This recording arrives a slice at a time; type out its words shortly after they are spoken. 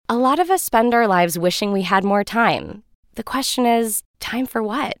A lot of us spend our lives wishing we had more time. The question is, time for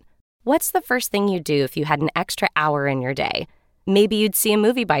what? What's the first thing you'd do if you had an extra hour in your day? Maybe you'd see a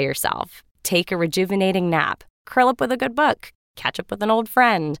movie by yourself, take a rejuvenating nap, curl up with a good book, catch up with an old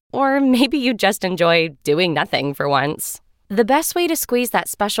friend, or maybe you'd just enjoy doing nothing for once. The best way to squeeze that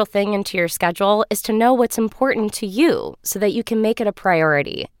special thing into your schedule is to know what's important to you so that you can make it a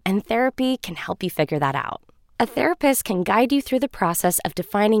priority, and therapy can help you figure that out. A therapist can guide you through the process of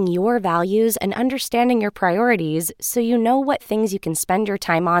defining your values and understanding your priorities so you know what things you can spend your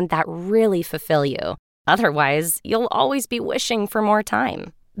time on that really fulfill you. Otherwise, you'll always be wishing for more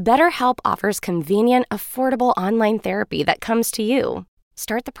time. BetterHelp offers convenient, affordable online therapy that comes to you.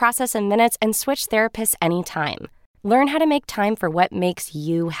 Start the process in minutes and switch therapists anytime. Learn how to make time for what makes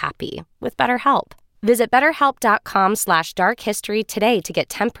you happy with BetterHelp. Visit BetterHelp.com/darkhistory today to get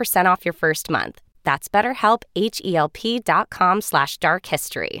 10% off your first month. That's BetterHelp,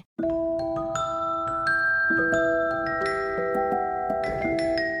 HELP.com/darkhistory.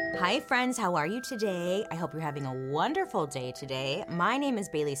 Hi friends, how are you today? I hope you're having a wonderful day today. My name is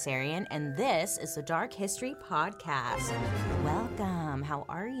Bailey Sarian, and this is the Dark History Podcast. Welcome, how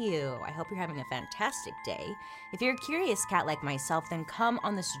are you? I hope you're having a fantastic day. If you're a curious cat like myself, then come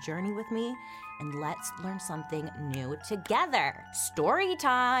on this journey with me and let's learn something new together. Story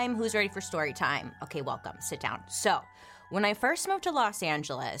time! Who's ready for story time? Okay, welcome, sit down. So, when I first moved to Los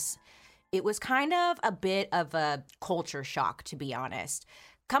Angeles, it was kind of a bit of a culture shock, to be honest.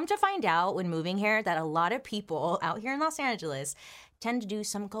 Come to find out when moving here that a lot of people out here in Los Angeles tend to do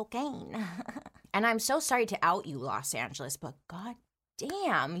some cocaine. And I'm so sorry to out you, Los Angeles, but god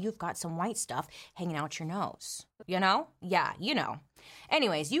damn, you've got some white stuff hanging out your nose. You know? Yeah, you know.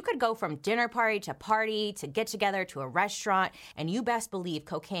 Anyways, you could go from dinner party to get together to a restaurant, and you best believe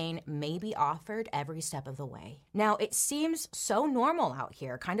cocaine may be offered every step of the way. Now, it seems so normal out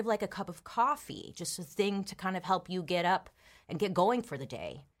here, kind of like a cup of coffee, just a thing to kind of help you get up and get going for the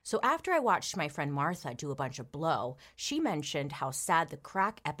day. So after I watched my friend Martha do a bunch of blow, she mentioned how sad the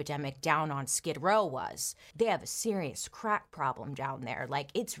crack epidemic down on Skid Row was. They have a serious crack problem down there. Like,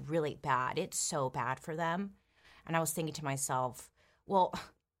 it's really bad. It's so bad for them. And I was thinking to myself, well,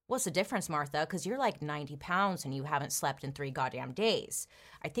 what's the difference, Martha? Because you're like 90 pounds and you haven't slept in 3 goddamn days.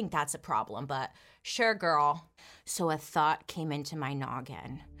 I think that's a problem, but sure, girl. So a thought came into my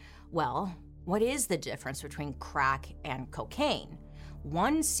noggin. Well, what is the difference between crack and cocaine?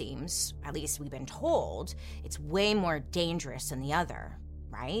 One seems, at least we've been told, it's way more dangerous than the other,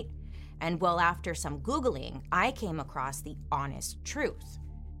 right? And well, after some Googling, I came across the honest truth.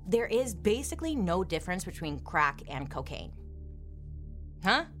 There is basically no difference between crack and cocaine.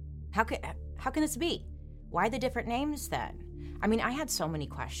 Huh? How can this be? Why the different names then? I mean, I had so many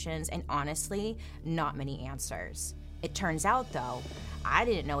questions and honestly, not many answers. It turns out, though, I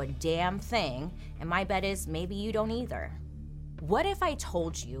didn't know a damn thing, and my bet is maybe you don't either. What if I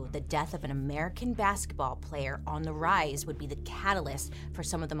told you the death of an American basketball player on the rise would be the catalyst for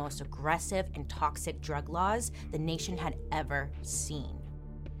some of the most aggressive and toxic drug laws the nation had ever seen?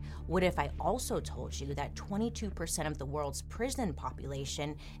 What if I also told you that 22% of the world's prison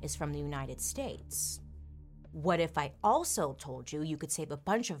population is from the United States? What if I also told you you could save a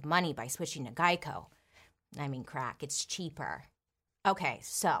bunch of money by switching to Geico? I mean, crack, it's cheaper. Okay,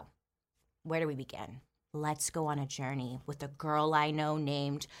 so where do we begin? Let's go on a journey with a girl I know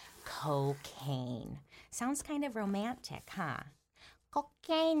named Cocaine. Sounds kind of romantic, huh?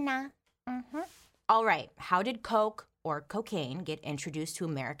 Cocaine. All right, how did coke or cocaine get introduced to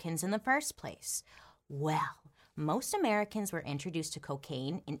Americans in the first place? Well, most Americans were introduced to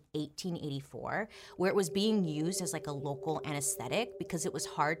cocaine in 1884, where it was being used as like a local anesthetic because it was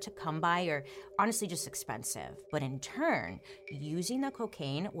hard to come by or honestly just expensive. But in turn, using the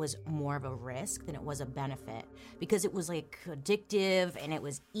cocaine was more of a risk than it was a benefit because it was like addictive and it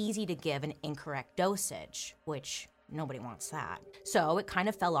was easy to give an incorrect dosage, which nobody wants that. So it kind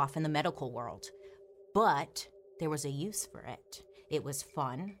of fell off in the medical world. But there was a use for it. It was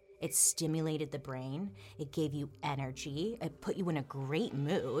fun. It stimulated the brain, it gave you energy, it put you in a great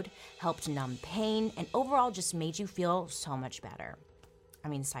mood, helped numb pain, and overall just made you feel so much better. I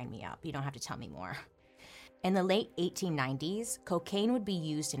mean, sign me up. You don't have to tell me more. In the late 1890s, cocaine would be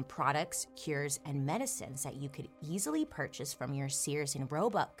used in products, cures, and medicines that you could easily purchase from your Sears and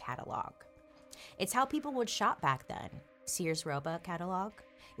Roebuck catalog. It's how people would shop back then. Sears Roebuck catalog?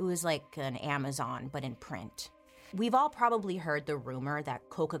 It was like an Amazon, but in print. We've all probably heard the rumor that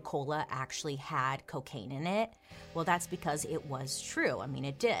Coca-Cola actually had cocaine in it. Well, that's because it was true. I mean,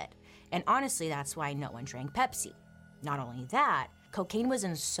 it did. And honestly, that's why no one drank Pepsi. Not only that, cocaine was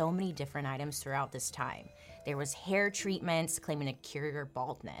in so many different items throughout this time. There was hair treatments claiming to cure your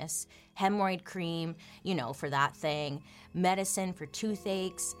baldness, hemorrhoid cream, for that thing, medicine for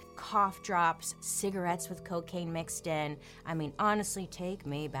toothaches, cough drops, cigarettes with cocaine mixed in. I mean, honestly, take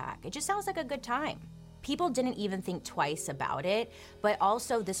me back. It just sounds like a good time. People didn't even think twice about it, but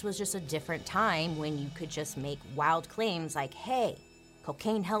also this was just a different time when you could just make wild claims like, hey,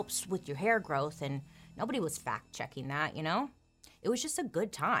 cocaine helps with your hair growth, and nobody was fact-checking that, It was just a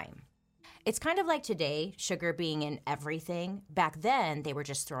good time. It's kind of like today, sugar being in everything. Back then, they were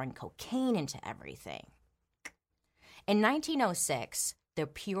just throwing cocaine into everything. In 1906, the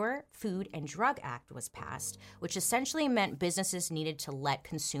Pure Food and Drug Act was passed, which essentially meant businesses needed to let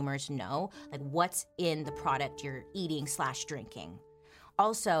consumers know what's in the product you're eating/drinking.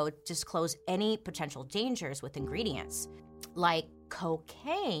 Also, disclose any potential dangers with ingredients, like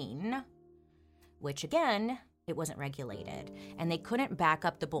cocaine, which again, it wasn't regulated, and they couldn't back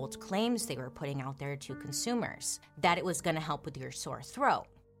up the bold claims they were putting out there to consumers, that it was going to help with your sore throat.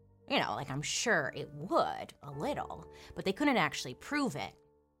 I'm sure it would, a little, but they couldn't actually prove it.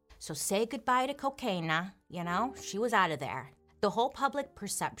 So say goodbye to cocaine, she was out of there. The whole public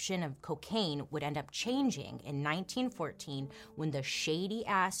perception of cocaine would end up changing in 1914 when the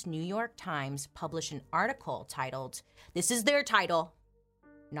shady-ass New York Times published an article titled, this is their title,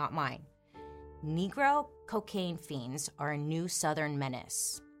 not mine, Negro Cocaine Fiends Are a New Southern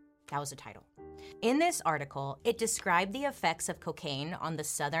Menace. That was the title. In this article, it described the effects of cocaine on the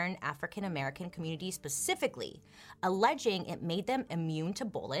Southern African American community specifically, alleging it made them immune to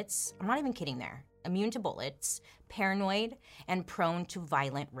bullets. I'm not even kidding there. Immune to bullets, paranoid, and prone to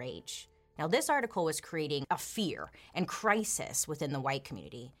violent rage. Now, this article was creating a fear and crisis within the white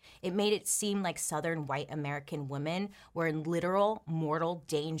community. It made it seem like Southern white American women were in literal mortal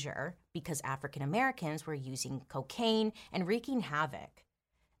danger because African Americans were using cocaine and wreaking havoc.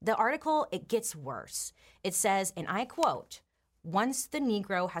 The article, it gets worse. It says, and I quote, "Once the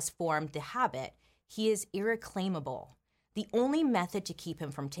Negro has formed the habit, he is irreclaimable. The only method to keep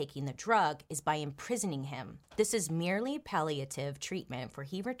him from taking the drug is by imprisoning him. This is merely palliative treatment, for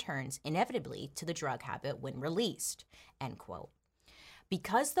he returns inevitably to the drug habit when released," end quote.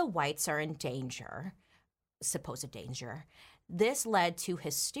 Because the whites are in danger, supposed danger, this led to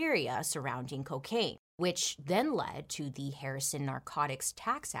hysteria surrounding cocaine, which then led to the Harrison Narcotics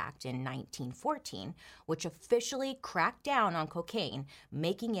Tax Act in 1914, which officially cracked down on cocaine,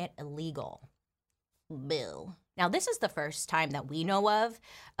 making it illegal. Bill. Now, this is the first time that we know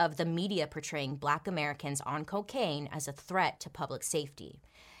of the media portraying Black Americans on cocaine as a threat to public safety.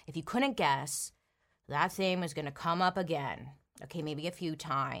 If you couldn't guess, that theme is going to come up again. Okay, maybe a few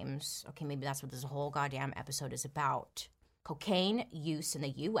times. Okay, maybe that's what this whole goddamn episode is about. Cocaine use in the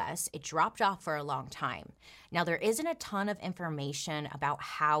U.S., it dropped off for a long time. Now, there isn't a ton of information about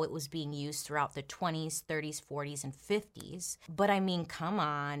how it was being used throughout the 20s, 30s, 40s, and 50s. But I mean, come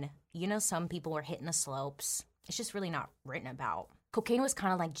on. Some people were hitting the slopes. It's just really not written about. Cocaine was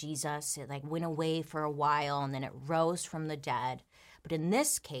kind of like Jesus. It went away for a while and then it rose from the dead. But in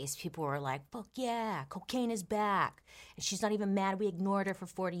this case, people were like, fuck yeah, cocaine is back. And she's not even mad we ignored her for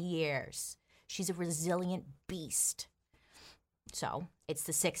 40 years. She's a resilient beast. So it's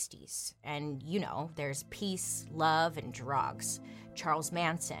the 60s. And, there's peace, love, and drugs. Charles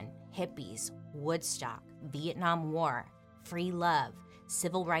Manson, hippies, Woodstock, Vietnam War, free love,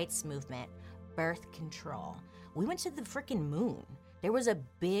 civil rights movement, birth control. We went to the freaking moon. There was a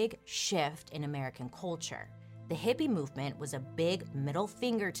big shift in American culture. The hippie movement was a big middle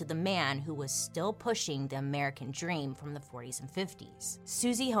finger to the man who was still pushing the American dream from the 40s and 50s.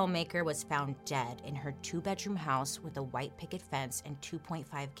 Susie Homemaker was found dead in her 2-bedroom house with a white picket fence and 2.5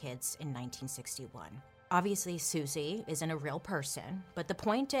 kids in 1961. Obviously, Susie isn't a real person, but the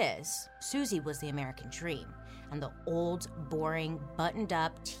point is, Susie was the American dream, and the old, boring,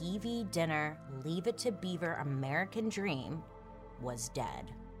 buttoned-up TV dinner, Leave It to Beaver American dream was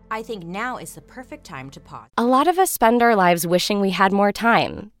dead. I think now is the perfect time to pause. A lot of us spend our lives wishing we had more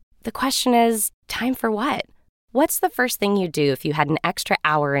time. The question is, time for what? What's the first thing you'd do if you had an extra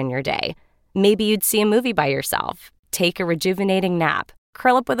hour in your day? Maybe you'd see a movie by yourself, take a rejuvenating nap,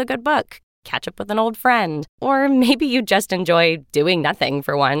 curl up with a good book, catch up with an old friend, or maybe you just enjoy doing nothing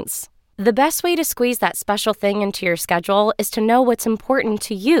for once. The best way to squeeze that special thing into your schedule is to know what's important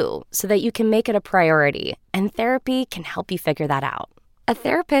to you so that you can make it a priority, and therapy can help you figure that out. A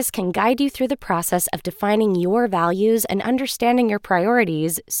therapist can guide you through the process of defining your values and understanding your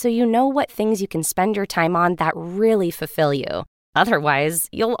priorities so you know what things you can spend your time on that really fulfill you. Otherwise,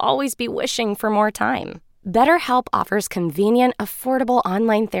 you'll always be wishing for more time. BetterHelp offers convenient, affordable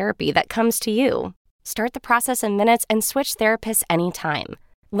online therapy that comes to you. Start the process in minutes and switch therapists anytime.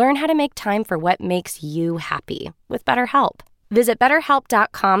 Learn how to make time for what makes you happy with BetterHelp. Visit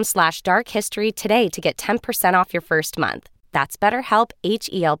betterhelp.com/darkhistory today to get 10% off your first month. That's BetterHelp,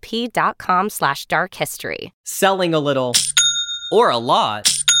 HELP.com/darkhistory. Selling a little or a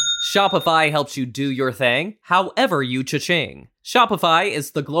lot, Shopify helps you do your thing, however you cha-ching. Shopify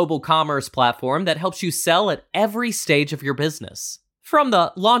is the global commerce platform that helps you sell at every stage of your business. From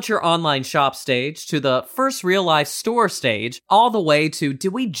the launch your online shop stage to the first real-life store stage, all the way to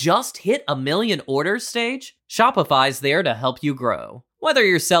did we just hit 1 million orders stage? Shopify's there to help you grow. Whether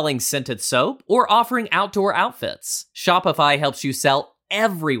you're selling scented soap or offering outdoor outfits, Shopify helps you sell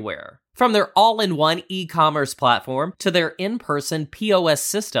everywhere. From their all-in-one e-commerce platform to their in-person POS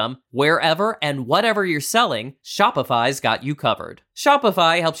system, wherever and whatever you're selling, Shopify's got you covered.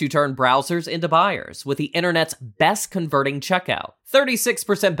 Shopify helps you turn browsers into buyers with the internet's best converting checkout,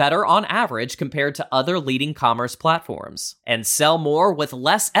 36% better on average compared to other leading commerce platforms. And sell more with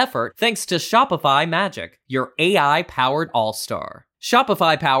less effort thanks to Shopify Magic, your AI-powered all-star.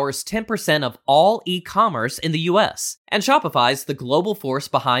 Shopify powers 10% of all e-commerce in the US, and Shopify's the global force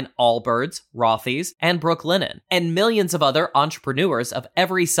behind Allbirds, Rothy's, and Brooklinen, and millions of other entrepreneurs of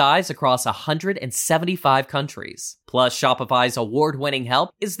every size across 175 countries. Plus, Shopify's award-winning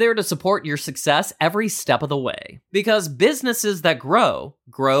help is there to support your success every step of the way. Because businesses that grow,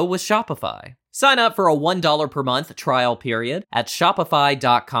 grow with Shopify. Sign up for a $1 per month trial period at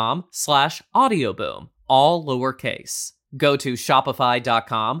shopify.com/audioboom, all lowercase. Go to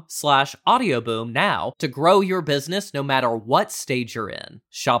shopify.com/audioboom now to grow your business no matter what stage you're in.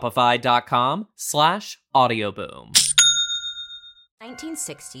 Shopify.com/audioboom.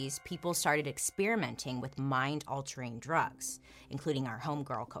 1960s, people started experimenting with mind-altering drugs, including our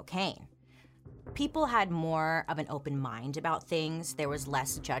homegirl cocaine. People had more of an open mind about things. There was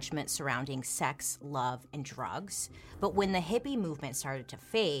less judgment surrounding sex, love, and drugs. But when the hippie movement started to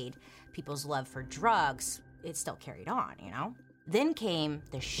fade, people's love for drugs, it still carried on, you know? Then came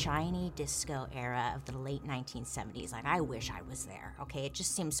the shiny disco era of the late 1970s. Like, I wish I was there, okay? It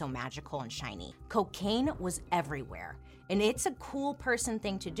just seemed so magical and shiny. Cocaine was everywhere, and it's a cool person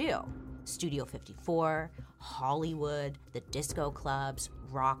thing to do. Studio 54, Hollywood, the disco clubs,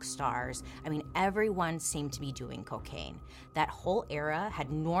 rock stars. I mean, everyone seemed to be doing cocaine. That whole era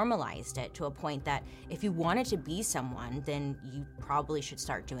had normalized it to a point that if you wanted to be someone, then you probably should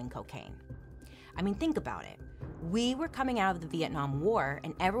start doing cocaine. I mean, think about it. We were coming out of the Vietnam War,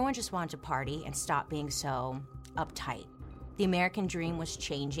 and everyone just wanted to party and stop being so uptight. The American dream was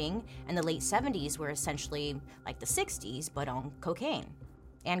changing, and the late 70s were essentially like the 60s, but on cocaine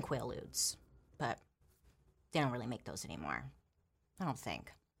and Quaaludes. But they don't really make those anymore. I don't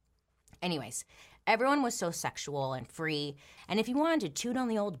think. Anyways, everyone was so sexual and free, and if you wanted to toot on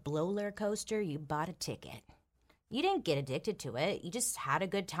the old blow-lair coaster, you bought a ticket. You didn't get addicted to it, you just had a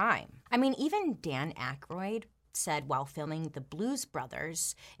good time. I mean, even Dan Aykroyd said while filming The Blues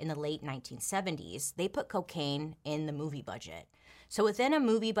Brothers in the late 1970s, they put cocaine in the movie budget. So within a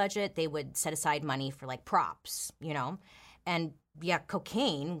movie budget, they would set aside money for like props, you know? And yeah,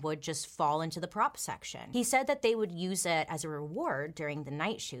 cocaine would just fall into the prop section. He said that they would use it as a reward during the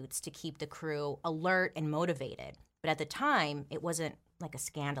night shoots to keep the crew alert and motivated. But at the time, it wasn't like a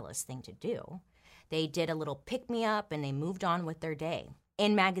scandalous thing to do. They did a little pick-me-up and they moved on with their day.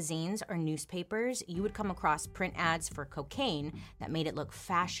 In magazines or newspapers, you would come across print ads for cocaine that made it look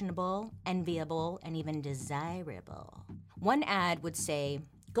fashionable, enviable, and even desirable. One ad would say,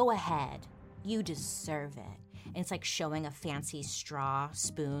 "Go ahead, you deserve it." And it's like showing a fancy straw,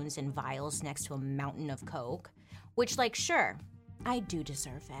 spoons, and vials next to a mountain of coke. Which, like, sure, I do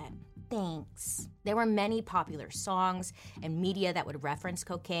deserve it. Thanks. There were many popular songs and media that would reference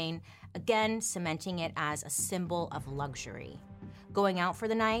cocaine, again cementing it as a symbol of luxury. Going out for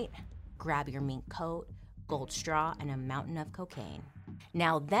the night? Grab your mink coat, gold straw, and a mountain of cocaine.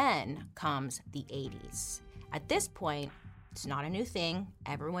 Now then comes the 80s. At this point, it's not a new thing.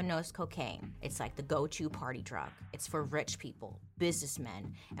 Everyone knows cocaine. It's like the go-to party drug. It's for rich people,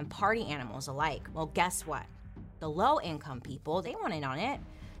 businessmen, and party animals alike. Well, guess what? The low-income people, they want in on it.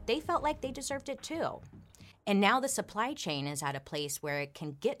 They felt like they deserved it too. And now the supply chain is at a place where it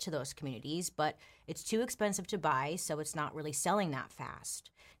can get to those communities, but it's too expensive to buy, so it's not really selling that fast.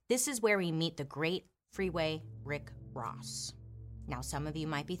 This is where we meet the great freeway Rick Ross. Now, some of you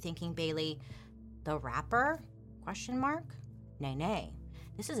might be thinking, Bailey, the rapper? ? Nay.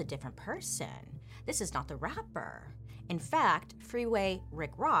 This is a different person. This is not the rapper. In fact, freeway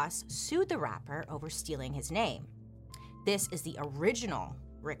Rick Ross sued the rapper over stealing his name. This is the original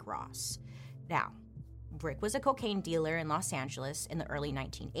Rick Ross. Now, Rick was a cocaine dealer in Los Angeles in the early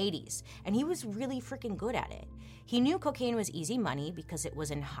 1980s, and he was really freaking good at it. He knew cocaine was easy money because it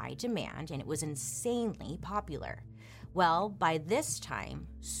was in high demand and it was insanely popular. Well, by this time,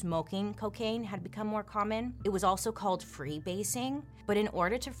 smoking cocaine had become more common. It was also called freebasing, but in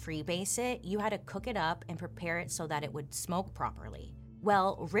order to freebase it, you had to cook it up and prepare it so that it would smoke properly.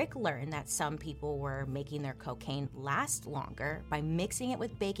 Well, Rick learned that some people were making their cocaine last longer by mixing it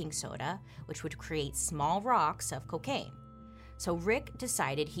with baking soda, which would create small rocks of cocaine. So Rick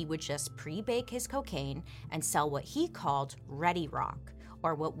decided he would just pre-bake his cocaine and sell what he called ready rock,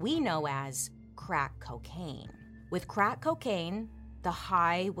 or what we know as crack cocaine. With crack cocaine, the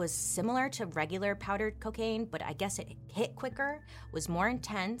high was similar to regular powdered cocaine, but I guess it hit quicker, was more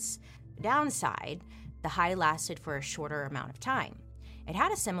intense. Downside, the high lasted for a shorter amount of time. It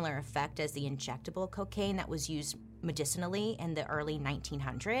had a similar effect as the injectable cocaine that was used medicinally in the early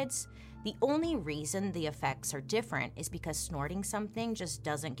 1900s. The only reason the effects are different is because snorting something just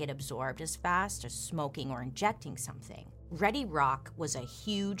doesn't get absorbed as fast as smoking or injecting something. Ready Rock was a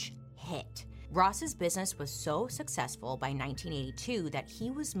huge hit. Ross's business was so successful by 1982 that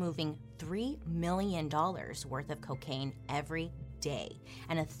he was moving $3 million worth of cocaine every day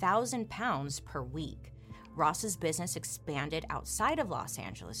and 1,000 pounds per week. Ross's business expanded outside of Los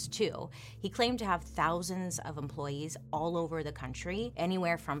Angeles, too. He claimed to have thousands of employees all over the country,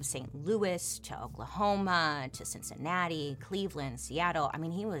 anywhere from St. Louis to Oklahoma to Cincinnati, Cleveland, Seattle. I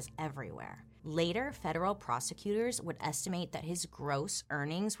mean, he was everywhere. Later, federal prosecutors would estimate that his gross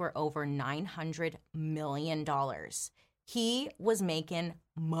earnings were over $900 million. He was making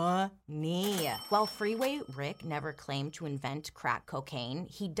money. While Freeway Rick never claimed to invent crack cocaine,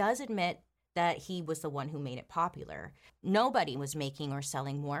 he does admit that he was the one who made it popular. Nobody was making or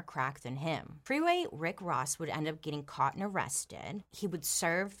selling more crack than him. Freeway Rick Ross would end up getting caught and arrested. He would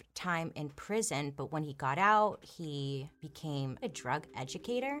serve time in prison, but when he got out, he became a drug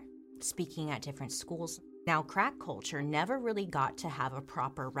educator, speaking at different schools. Now, crack culture never really got to have a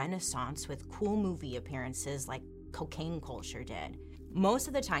proper renaissance with cool movie appearances like cocaine culture did. Most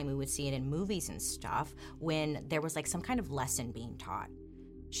of the time, we would see it in movies and stuff when there was like some kind of lesson being taught.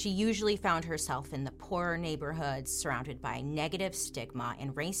 She usually found herself in the poorer neighborhoods surrounded by negative stigma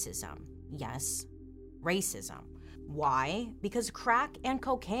and racism. Yes, racism. Why? Because crack and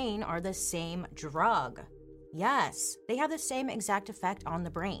cocaine are the same drug. Yes, they have the same exact effect on the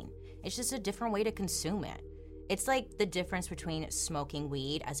brain. It's just a different way to consume it. It's like the difference between smoking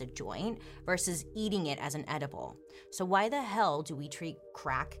weed as a joint versus eating it as an edible. So why the hell do we treat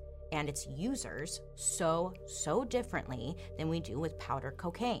crack and its users so differently than we do with powder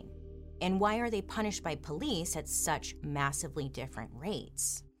cocaine? And why are they punished by police at such massively different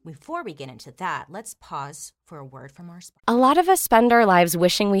rates? Before we get into that, let's pause for a word from our sponsor. A lot of us spend our lives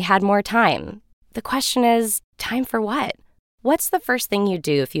wishing we had more time. The question is, time for what? What's the first thing you'd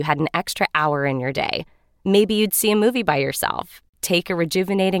do if you had an extra hour in your day? Maybe you'd see a movie by yourself, take a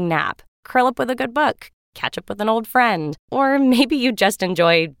rejuvenating nap, curl up with a good book, catch up with an old friend, or maybe you just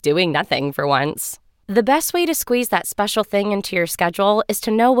enjoy doing nothing for once. The best way to squeeze that special thing into your schedule is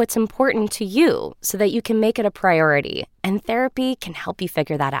to know what's important to you so that you can make it a priority, and therapy can help you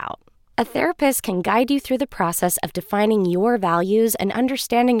figure that out. A therapist can guide you through the process of defining your values and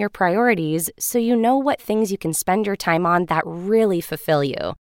understanding your priorities so you know what things you can spend your time on that really fulfill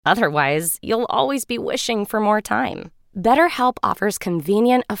you. Otherwise, you'll always be wishing for more time. BetterHelp offers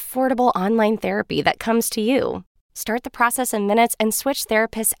convenient, affordable online therapy that comes to you. Start the process in minutes and switch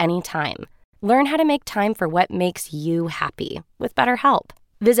therapists anytime. Learn how to make time for what makes you happy with BetterHelp.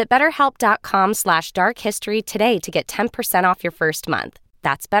 Visit BetterHelp.com/darkhistory today to get 10% off your first month.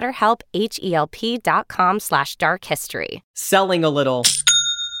 That's BetterHelp, HELP.com/darkhistory. Selling a little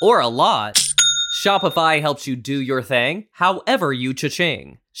or a lot, Shopify helps you do your thing, however you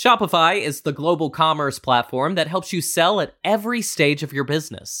cha-ching. Shopify is the global commerce platform that helps you sell at every stage of your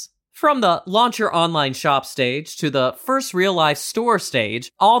business. From the launch your online shop stage to the first real-life store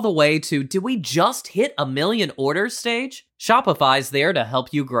stage, all the way to did we just hit 1 million orders stage? Shopify's there to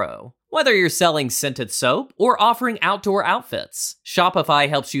help you grow. Whether you're selling scented soap or offering outdoor outfits, Shopify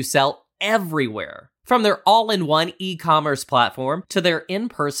helps you sell everywhere. From their all-in-one e-commerce platform to their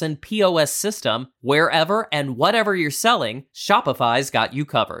in-person POS system, wherever and whatever you're selling, Shopify's got you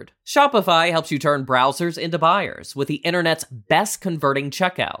covered. Shopify helps you turn browsers into buyers with the internet's best converting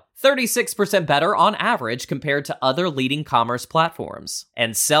checkout, 36% better on average compared to other leading commerce platforms.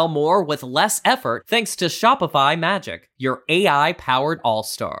 And sell more with less effort thanks to Shopify Magic, your AI-powered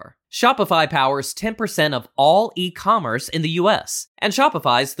all-star. Shopify powers 10% of all e-commerce in the US, and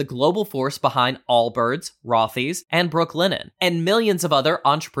Shopify's the global force behind Allbirds, Rothy's, and Brooklinen, and millions of other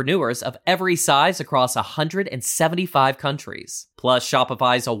entrepreneurs of every size across 175 countries. Plus,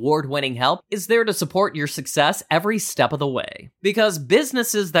 Shopify's award-winning help is there to support your success every step of the way. Because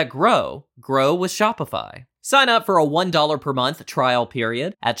businesses that grow with Shopify. Sign up for a $1 per month trial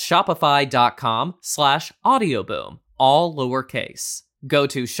period at shopify.com/audioboom, all lowercase. Go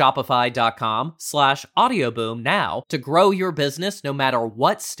to shopify.com/audioboom now to grow your business no matter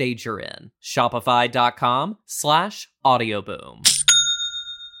what stage you're in. Shopify.com/audioboom.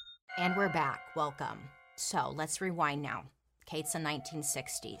 And we're back. Welcome. So let's rewind now. Okay, it's the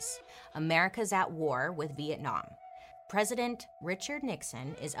 1960s. America's at war with Vietnam. President Richard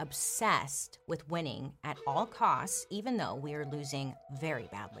Nixon is obsessed with winning at all costs, even though we are losing very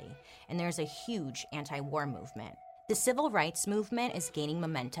badly. And there's a huge anti-war movement. The civil rights movement is gaining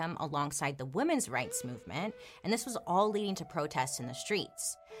momentum alongside the women's rights movement, and this was all leading to protests in the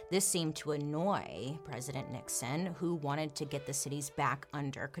streets. This seemed to annoy President Nixon, who wanted to get the cities back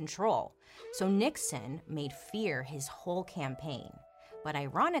under control. So Nixon made fear his whole campaign. But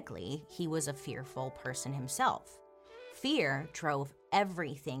ironically, he was a fearful person himself. Fear drove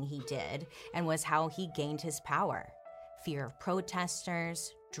everything he did and was how he gained his power. Fear of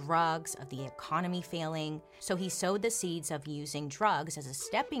protesters, drugs, of the economy failing. So he sowed the seeds of using drugs as a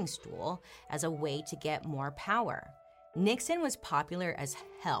stepping stool as a way to get more power. Nixon was popular as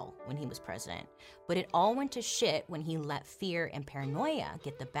hell when he was president, but it all went to shit when he let fear and paranoia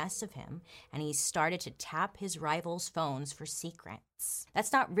get the best of him, and he started to tap his rivals' phones for secrets.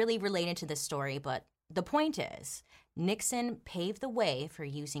 That's not really related to this story, but the point is, Nixon paved the way for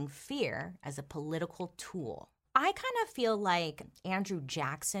using fear as a political tool. I kind of feel like Andrew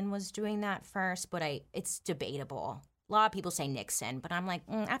Jackson was doing that first, but it's debatable. A lot of people say Nixon, but I'm like,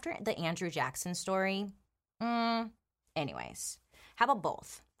 after the Andrew Jackson story, anyways. How about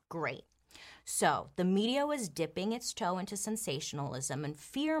both? Great. So the media was dipping its toe into sensationalism and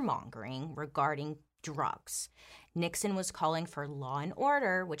fear-mongering regarding drugs. Nixon was calling for law and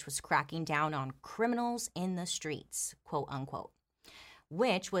order, which was cracking down on criminals in the streets, quote unquote,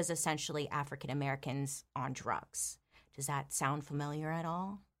 which was essentially African Americans on drugs. Does that sound familiar at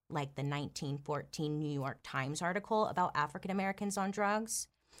all? Like the 1914 New York Times article about African Americans on drugs?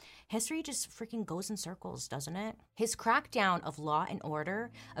 History just freaking goes in circles, doesn't it? His crackdown of law and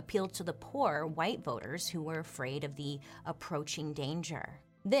order appealed to the poor white voters who were afraid of the approaching danger.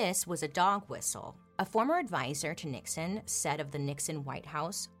 This was a dog whistle. A former advisor to Nixon said of the Nixon White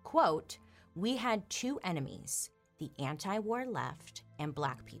House, quote, "We had two enemies, the anti-war left and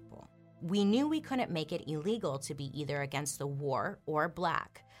black people. We knew we couldn't make it illegal to be either against the war or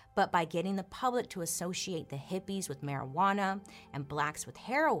black, but by getting the public to associate the hippies with marijuana and blacks with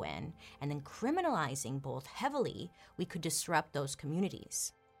heroin, and then criminalizing both heavily, we could disrupt those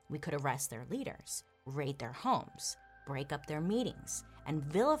communities. We could arrest their leaders, raid their homes, break up their meetings, and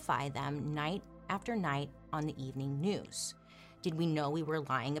vilify them night after night on the evening news. Did we know we were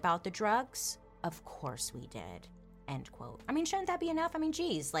lying about the drugs? Of course we did." End quote. I mean, shouldn't that be enough? I mean,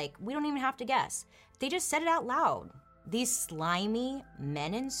 geez, like, we don't even have to guess. They just said it out loud. These slimy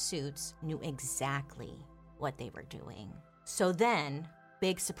men in suits knew exactly what they were doing. So then,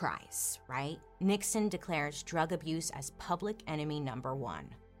 big surprise, right? Nixon declares drug abuse as public enemy number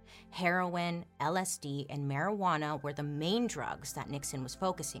one. Heroin, LSD, and marijuana were the main drugs that Nixon was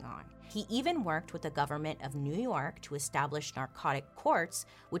focusing on. He even worked with the government of New York to establish narcotic courts,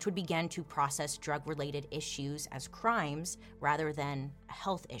 which would begin to process drug-related issues as crimes rather than a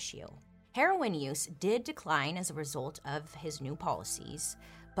health issue. Heroin use did decline as a result of his new policies,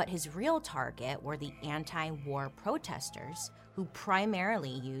 but his real target were the anti-war protesters who primarily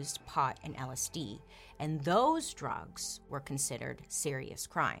used pot and LSD, and those drugs were considered serious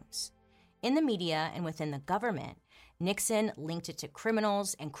crimes. In the media and within the government, Nixon linked it to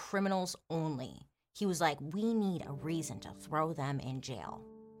criminals and criminals only. He was like, we need a reason to throw them in jail.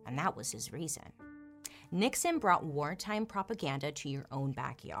 And that was his reason. Nixon brought wartime propaganda to your own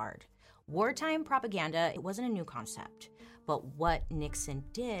backyard. Wartime propaganda, it wasn't a new concept. But what Nixon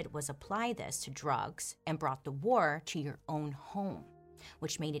did was apply this to drugs and brought the war to your own home,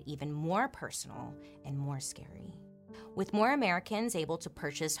 which made it even more personal and more scary. With more Americans able to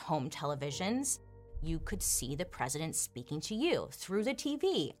purchase home televisions, you could see the president speaking to you through the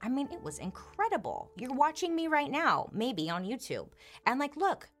TV. I mean, it was incredible. You're watching me right now, maybe on YouTube. And like,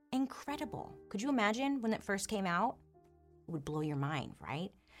 look, incredible. Could you imagine when it first came out? It would blow your mind,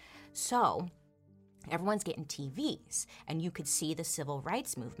 right? So everyone's getting TVs, and you could see the civil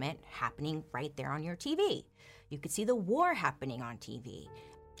rights movement happening right there on your TV. You could see the war happening on TV.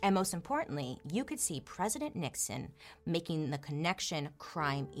 And most importantly, you could see President Nixon making the connection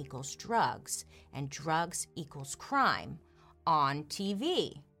crime equals drugs and drugs equals crime on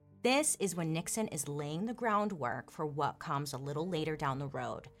TV. This is when Nixon is laying the groundwork for what comes a little later down the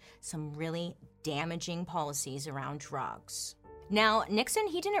road, some really damaging policies around drugs. Now, Nixon,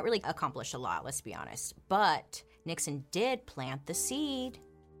 he didn't really accomplish a lot, let's be honest, but Nixon did plant the seed.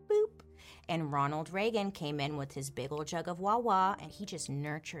 Boop. And Ronald Reagan came in with his big old jug of Wawa, and he just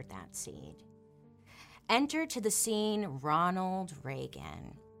nurtured that seed. Enter to the scene Ronald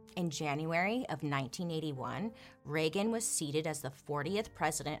Reagan. In January of 1981, Reagan was seated as the 40th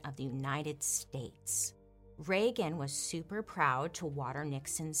president of the United States. Reagan was super proud to water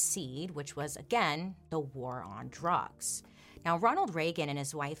Nixon's seed, which was, again, the war on drugs. Now, Ronald Reagan and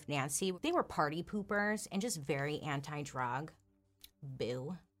his wife, Nancy, they were party poopers and just very anti-drug.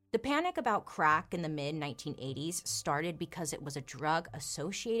 Boo. The panic about crack in the mid-1980s started because it was a drug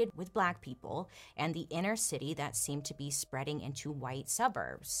associated with Black people and the inner city that seemed to be spreading into white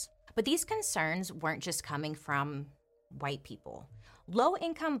suburbs. But these concerns weren't just coming from white people.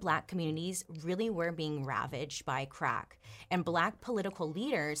 Low-income Black communities really were being ravaged by crack, and Black political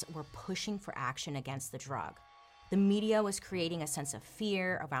leaders were pushing for action against the drug. The media was creating a sense of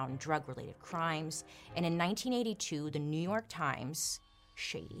fear around drug-related crimes, and in 1982, the New York Times,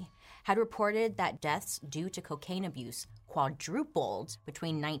 shady, had reported that deaths due to cocaine abuse quadrupled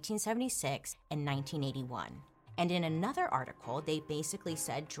between 1976 and 1981. And in another article, they basically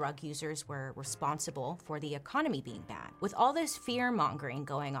said drug users were responsible for the economy being bad. With all this fear-mongering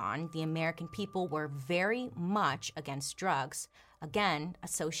going on, the American people were very much against drugs, again,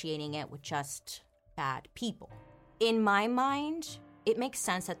 associating it with just bad people. In my mind, it makes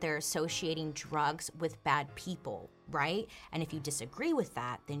sense that they're associating drugs with bad people, right? And if you disagree with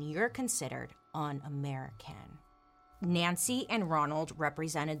that, then you're considered un-American. Nancy and Ronald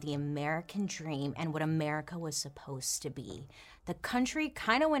represented the American dream and what America was supposed to be. The country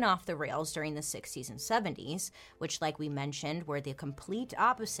kind of went off the rails during the 60s and 70s, which, like we mentioned, were the complete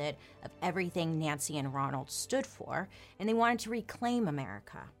opposite of everything Nancy and Ronald stood for, and they wanted to reclaim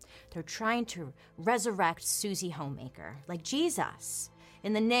America. They're trying to resurrect Susie Homemaker, like Jesus,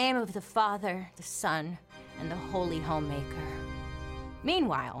 in the name of the Father, the Son, and the Holy Homemaker.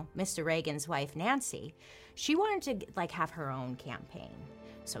 Meanwhile, Mr. Reagan's wife, Nancy, she wanted to have her own campaign.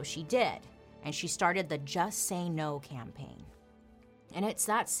 So she did, and she started the Just Say No campaign. And it's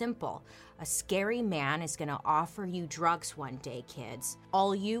that simple. A scary man is gonna offer you drugs one day, kids.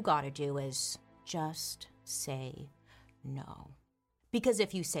 All you gotta do is just say no. Because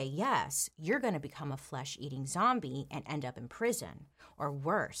if you say yes, you're gonna become a flesh-eating zombie and end up in prison, or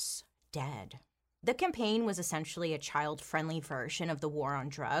worse, dead. The campaign was essentially a child-friendly version of the war on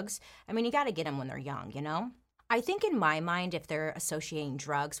drugs. I mean, you gotta get them when they're young, you know? I think in my mind, if they're associating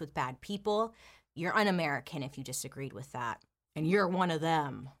drugs with bad people, you're un-American if you disagreed with that. And you're one of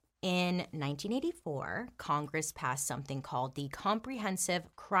them. In 1984, Congress passed something called the Comprehensive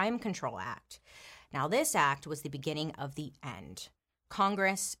Crime Control Act. Now, this act was the beginning of the end.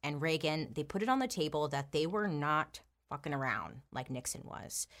 Congress and Reagan, they put it on the table that they were not fucking around like Nixon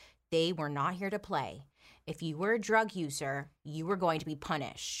was. They were not here to play. If you were a drug user, you were going to be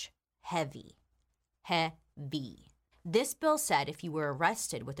punished. Heavy. Heavy. This bill said if you were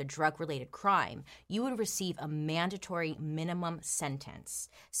arrested with a drug-related crime, you would receive a mandatory minimum sentence,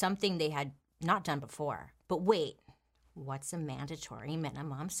 something they had not done before. But wait, what's a mandatory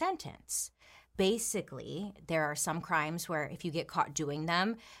minimum sentence? Basically, there are some crimes where if you get caught doing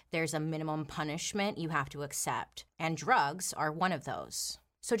them, there's a minimum punishment you have to accept, and drugs are one of those.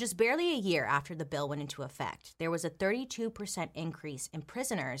 So just barely a year after the bill went into effect, there was a 32% increase in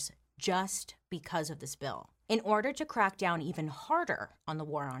prisoners just because of this bill. In order to crack down even harder on the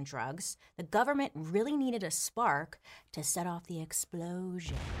war on drugs, the government really needed a spark to set off the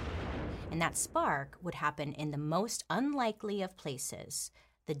explosion. And that spark would happen in the most unlikely of places,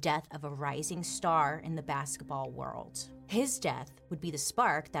 the death of a rising star in the basketball world. His death would be the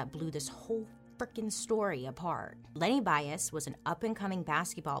spark that blew this whole frickin' story apart. Lenny Bias was an up-and-coming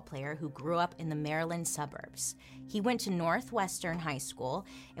basketball player who grew up in the Maryland suburbs. He went to Northwestern High School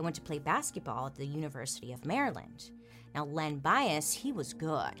and went to play basketball at the University of Maryland. Now, Len Bias, he was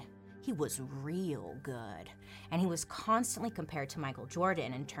good. He was real good. And he was constantly compared to Michael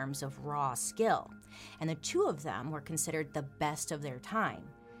Jordan in terms of raw skill. And the two of them were considered the best of their time.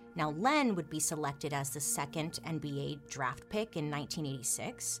 Now, Len would be selected as the second NBA draft pick in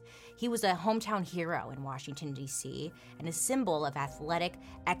 1986. He was a hometown hero in Washington, D.C., and a symbol of athletic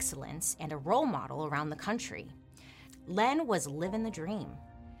excellence and a role model around the country. Len was living the dream.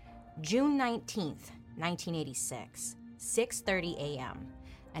 June 19th, 1986, 6:30 a.m.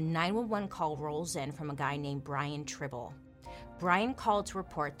 a 911 call rolls in from a guy named Brian Tribble. Brian called to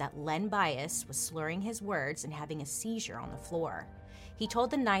report that Len Bias was slurring his words and having a seizure on the floor. He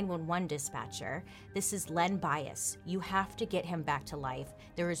told the 911 dispatcher, "This is Len Bias. You have to get him back to life.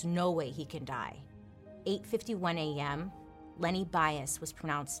 There is no way he can die." 8:51 a.m., Lenny Bias was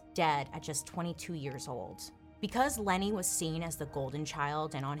pronounced dead at just 22 years old. Because Lenny was seen as the golden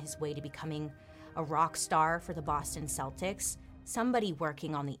child and on his way to becoming a rock star for the Boston Celtics, somebody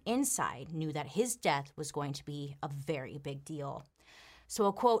working on the inside knew that his death was going to be a very big deal. So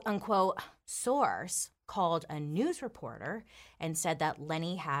a quote-unquote source called a news reporter and said that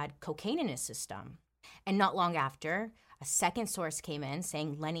Lenny had cocaine in his system. And not long after, a second source came in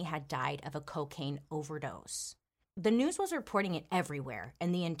saying Lenny had died of a cocaine overdose. The news was reporting it everywhere,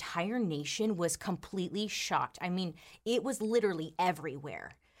 and the entire nation was completely shocked. I mean, it was literally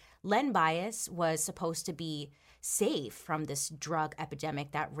everywhere. Len Bias was supposed to be safe from this drug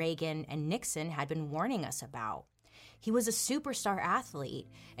epidemic that Reagan and Nixon had been warning us about. He was a superstar athlete,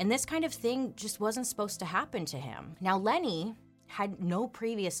 and this kind of thing just wasn't supposed to happen to him. Now, Lenny had no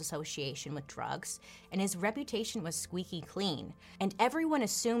previous association with drugs, and his reputation was squeaky clean, and everyone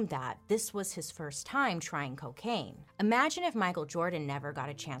assumed that this was his first time trying cocaine. Imagine if Michael Jordan never got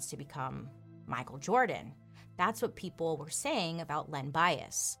a chance to become Michael Jordan. That's what people were saying about Len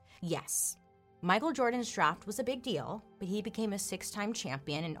Bias. Yes, Michael Jordan's draft was a big deal, but he became a 6-time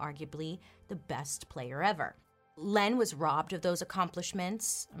champion and arguably the best player ever. Len was robbed of those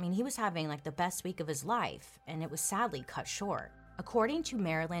accomplishments. I mean, he was having like the best week of his life, and it was sadly cut short. According to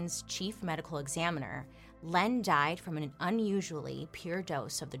Maryland's chief medical examiner, Len died from an unusually pure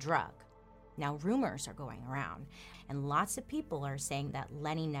dose of the drug. Now, rumors are going around, and lots of people are saying that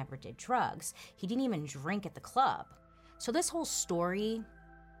Lenny never did drugs. He didn't even drink at the club. So this whole story,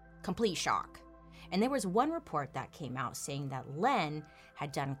 complete shock. And there was one report that came out saying that Len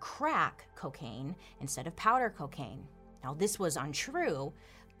had done crack cocaine instead of powder cocaine. Now, this was untrue,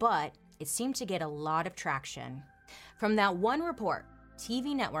 but it seemed to get a lot of traction. From that one report,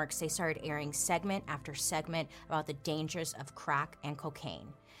 TV networks, they started airing segment after segment about the dangers of crack and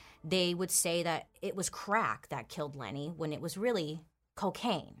cocaine. They would say that it was crack that killed Lenny when it was really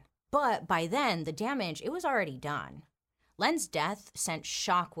cocaine. But by then, the damage, it was already done. Len's death sent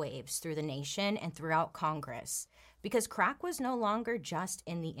shockwaves through the nation and throughout Congress because crack was no longer just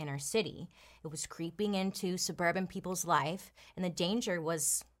in the inner city. It was creeping into suburban people's life, and the danger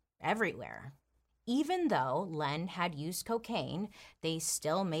was everywhere. Even though Len had used cocaine, they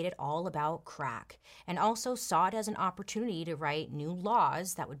still made it all about crack and also saw it as an opportunity to write new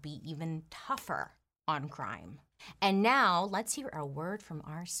laws that would be even tougher on crime. And now, let's hear a word from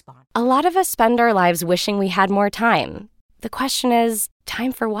our sponsor. A lot of us spend our lives wishing we had more time. The question is,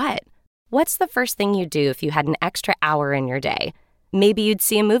 time for what? What's the first thing you'd do if you had an extra hour in your day? Maybe you'd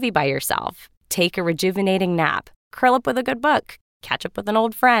see a movie by yourself, take a rejuvenating nap, curl up with a good book, catch up with an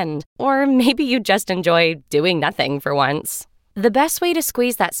old friend, or maybe you just enjoy doing nothing for once. The best way to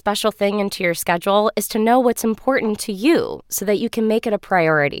squeeze that special thing into your schedule is to know what's important to you so that you can make it a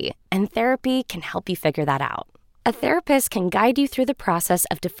priority, and therapy can help you figure that out. A therapist can guide you through the process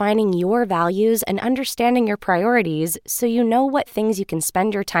of defining your values and understanding your priorities so you know what things you can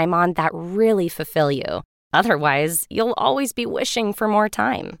spend your time on that really fulfill you. Otherwise, you'll always be wishing for more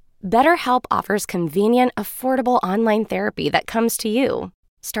time. BetterHelp offers convenient, affordable online therapy that comes to you.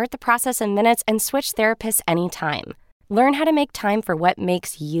 Start the process in minutes and switch therapists anytime. Learn how to make time for what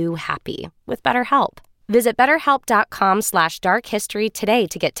makes you happy with BetterHelp. Visit BetterHelp.com/darkhistory today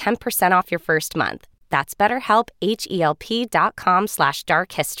to get 10% off your first month. That's BetterHelp,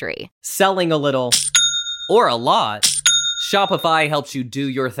 HELP.com/darkhistory. Selling a little or a lot, Shopify helps you do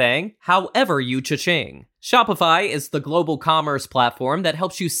your thing, however you cha-ching. Shopify is the global commerce platform that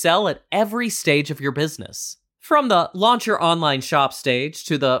helps you sell at every stage of your business. From the launch your online shop stage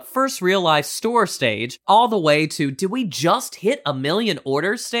to the first real life store stage, all the way to did we just hit 1 million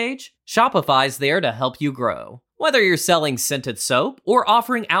orders stage? Shopify's there to help you grow. Whether you're selling scented soap or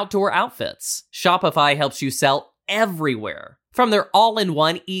offering outdoor outfits, Shopify helps you sell everywhere. From their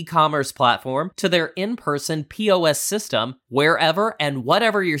all-in-one e-commerce platform to their in-person POS system, wherever and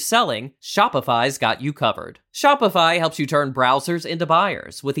whatever you're selling, Shopify's got you covered. Shopify helps you turn browsers into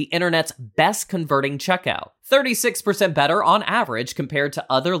buyers with the internet's best converting checkout, 36% better on average compared to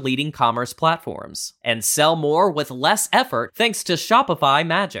other leading commerce platforms. And sell more with less effort thanks to Shopify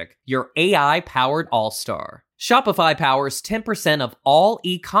Magic, your AI-powered all-star. Shopify powers 10% of all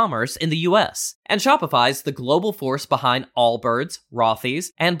e-commerce in the US, and Shopify's the global force behind Allbirds,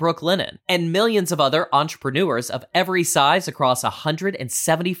 Rothy's, and Brooklinen, and millions of other entrepreneurs of every size across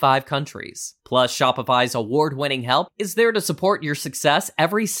 175 countries. Plus, Shopify's award-winning help is there to support your success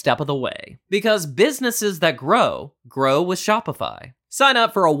every step of the way. Because businesses that grow with Shopify. Sign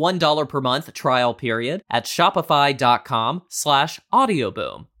up for a $1 per month trial period at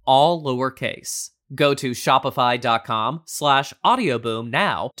shopify.com/audioboom, all lowercase. Go to shopify.com/audioboom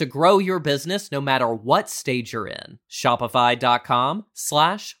now to grow your business no matter what stage you're in.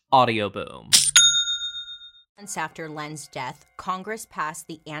 Shopify.com/audioboom. Months after Len's death, Congress passed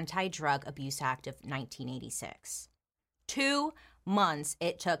the Anti-Drug Abuse Act of 1986. 2 months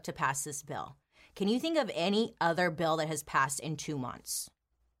it took to pass this bill. Can you think of any other bill that has passed in 2 months?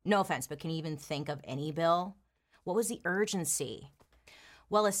 No offense, but can you even think of any bill? What was the urgency?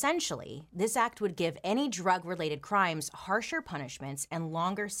 Well, essentially, this act would give any drug-related crimes harsher punishments and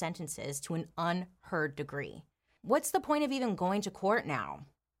longer sentences to an unheard degree. What's the point of even going to court now?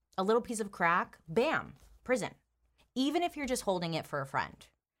 A little piece of crack? Bam, prison. Even if you're just holding it for a friend.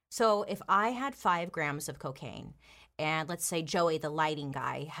 So if I had 5 grams of cocaine, and let's say Joey, the lighting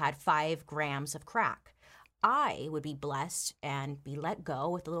guy, had 5 grams of crack, I would be blessed and be let go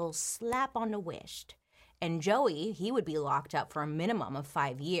with a little slap on the wrist. And Joey, he would be locked up for a minimum of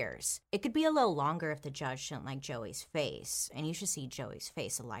 5 years. It could be a little longer if the judge didn't like Joey's face. And you should see Joey's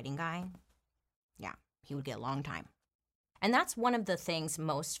face, the lighting guy. Yeah, he would get a long time. And that's one of the things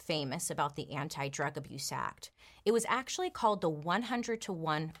most famous about the Anti-Drug Abuse Act. It was actually called the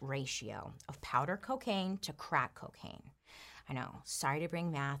 100-to-1 ratio of powder cocaine to crack cocaine. I know, sorry to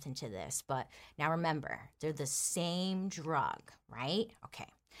bring math into this, but now remember, they're the same drug, right?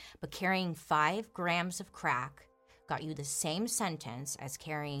 Okay. But carrying 5 grams of crack got you the same sentence as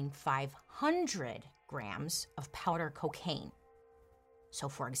carrying 500 grams of powder cocaine. So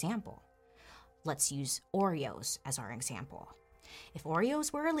for example, let's use Oreos as our example. If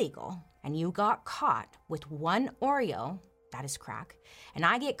Oreos were illegal and you got caught with 1 Oreo, that is crack, and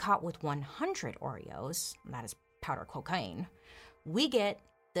I get caught with 100 Oreos, that is powder cocaine, we get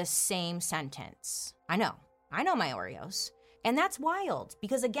the same sentence. I know my Oreos. And that's wild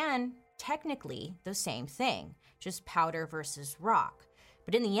because, again, technically the same thing, just powder versus rock.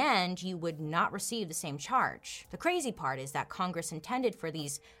 But in the end, you would not receive the same charge. The crazy part is that Congress intended for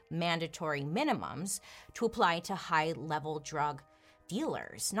these mandatory minimums to apply to high-level drug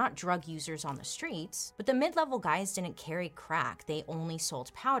dealers, not drug users on the streets. But the mid-level guys didn't carry crack, they only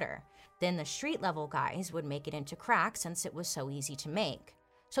sold powder. Then the street-level guys would make it into crack since it was so easy to make.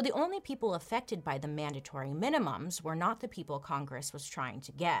 So the only people affected by the mandatory minimums were not the people Congress was trying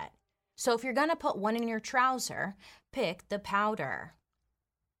to get. So if you're gonna put one in your trouser, pick the powder.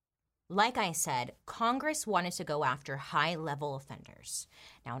 Like I said, Congress wanted to go after high-level offenders.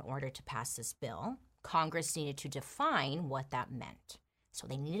 Now, in order to pass this bill, Congress needed to define what that meant. So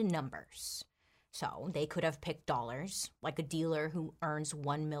they needed numbers. So they could have picked dollars, like a dealer who earns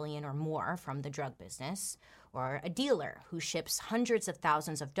 $1 million or more from the drug business, or a dealer who ships hundreds of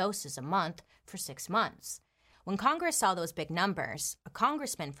thousands of doses a month for 6 months. When Congress saw those big numbers, a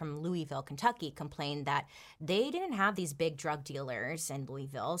congressman from Louisville, Kentucky, complained that they didn't have these big drug dealers in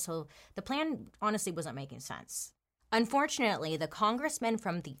Louisville, so the plan honestly wasn't making sense. Unfortunately, the congressmen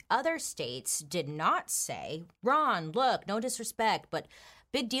from the other states did not say, Ron, look, no disrespect, but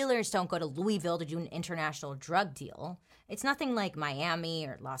big dealers don't go to Louisville to do an international drug deal. It's nothing like Miami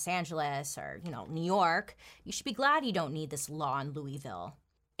or Los Angeles or, New York. You should be glad you don't need this law in Louisville.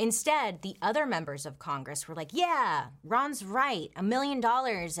 Instead, the other members of Congress were like, yeah, Ron's right. $1 million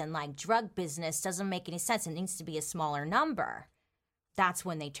and drug business doesn't make any sense. It needs to be a smaller number. That's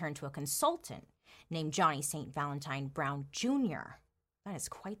when they turned to a consultant named Johnny St. Valentine Brown Jr. That is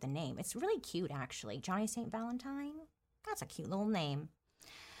quite the name. It's really cute, actually. Johnny St. Valentine? That's a cute little name.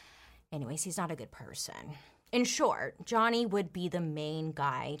 Anyways, he's not a good person. In short, Johnny would be the main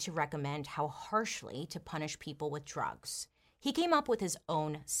guy to recommend how harshly to punish people with drugs. He came up with his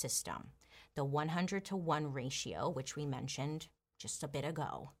own system, the 100-to-1 ratio, which we mentioned just a bit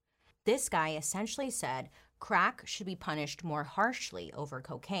ago. This guy essentially said crack should be punished more harshly over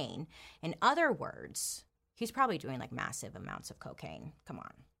cocaine. In other words, he's probably doing massive amounts of cocaine. Come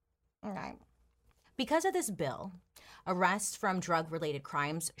on. All right. Because of this bill, arrests from drug-related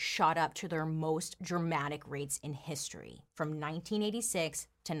crimes shot up to their most dramatic rates in history from 1986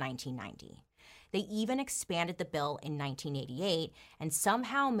 to 1990. They even expanded the bill in 1988 and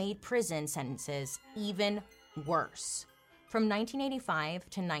somehow made prison sentences even worse. From 1985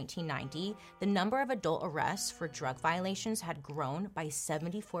 to 1990, the number of adult arrests for drug violations had grown by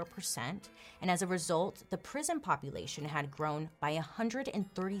 74%, and as a result, the prison population had grown by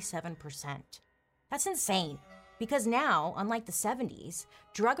 137%. That's insane, because now, unlike the 70s,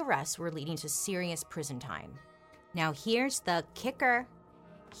 drug arrests were leading to serious prison time. Now here's the kicker.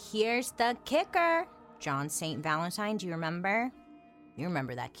 John St. Valentine, do you remember? You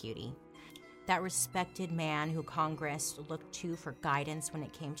remember that cutie. That respected man who Congress looked to for guidance when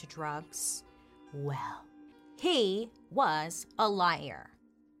it came to drugs. Well, he was a liar.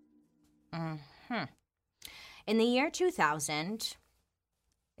 In the year 2000,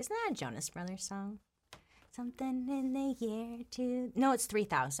 isn't that a Jonas Brothers song? Something in the year No, it's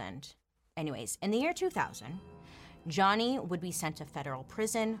 3000. Anyways, in the year 2000, Johnny would be sent to federal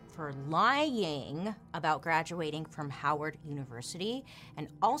prison for lying about graduating from Howard University and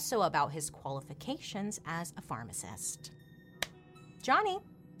also about his qualifications as a pharmacist. Johnny,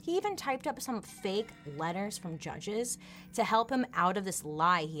 he even typed up some fake letters from judges to help him out of this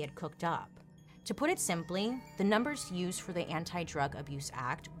lie he had cooked up. To put it simply, the numbers used for the Anti-Drug Abuse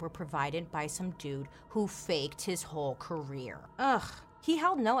Act were provided by some dude who faked his whole career. He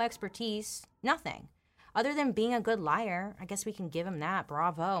held no expertise, nothing. Other than being a good liar, I guess we can give him that.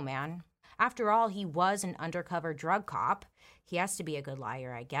 Bravo, man. After all, he was an undercover drug cop. He has to be a good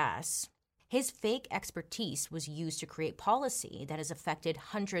liar, I guess. His fake expertise was used to create policy that has affected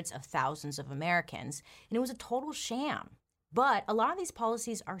hundreds of thousands of Americans, and it was a total sham. But a lot of these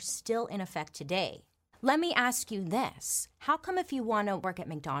policies are still in effect today. Let me ask you this. How come if you want to work at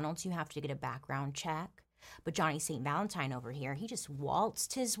McDonald's, you have to get a background check? But Johnny St. Valentine over here, he just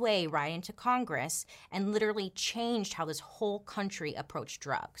waltzed his way right into Congress and literally changed how this whole country approached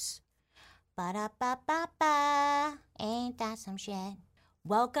drugs. Ba-da-ba-ba-ba, ain't that some shit?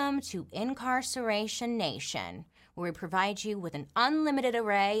 Welcome to Incarceration Nation, where we provide you with an unlimited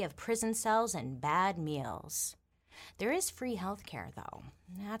array of prison cells and bad meals. There is free healthcare, though.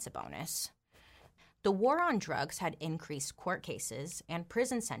 That's a bonus. The war on drugs had increased court cases and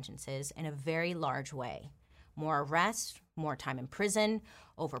prison sentences in a very large way. More arrests, more time in prison,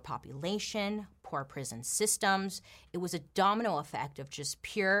 overpopulation, poor prison systems. It was a domino effect of just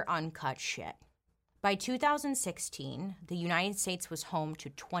pure uncut shit. By 2016, the United States was home to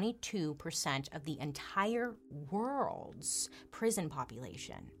 22% of the entire world's prison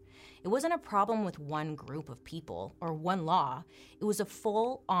population. It wasn't a problem with one group of people or one law. It was a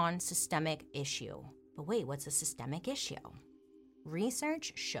full-on systemic issue. But wait, what's a systemic issue?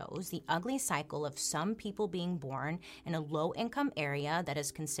 Research shows the ugly cycle of some people being born in a low-income area that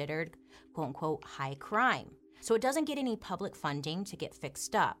is considered, quote-unquote, high crime. So it doesn't get any public funding to get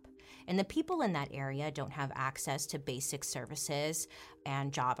fixed up. And the people in that area don't have access to basic services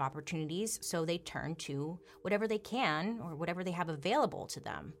and job opportunities, so they turn to whatever they can or whatever they have available to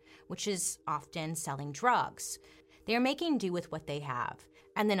them, which is often selling drugs. They are making do with what they have.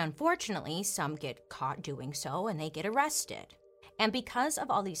 And then unfortunately, some get caught doing so and they get arrested. And because of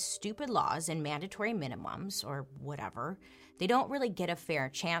all these stupid laws and mandatory minimums or whatever, they don't really get a fair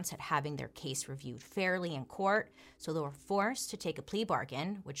chance at having their case reviewed fairly in court, so they were forced to take a plea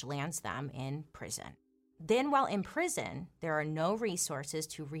bargain, which lands them in prison. Then while in prison, there are no resources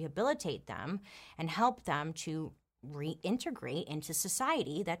to rehabilitate them and help them to reintegrate into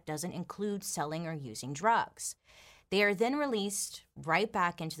society that doesn't include selling or using drugs. They are then released right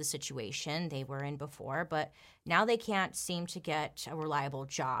back into the situation they were in before, but now they can't seem to get a reliable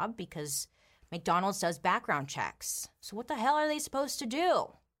job because McDonald's does background checks. So what the hell are they supposed to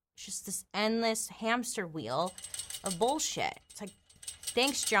do? It's just this endless hamster wheel of bullshit. It's like,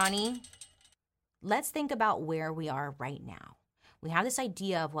 thanks, Johnny. Let's think about where we are right now. We have this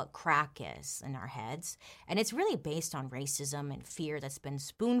idea of what crack is in our heads, and it's really based on racism and fear that's been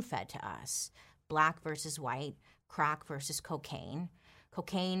spoon-fed to us. Black versus white, crack versus cocaine.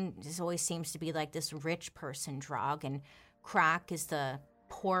 Cocaine always seems to be like this rich person drug, and crack is the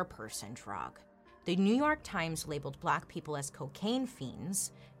poor person drug. The New York Times labeled black people as cocaine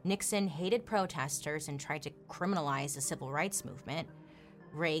fiends. Nixon hated protesters and tried to criminalize the civil rights movement.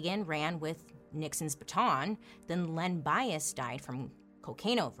 Reagan ran with Nixon's baton. Then Len Bias died from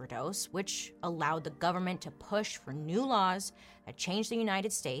cocaine overdose, which allowed the government to push for new laws that changed the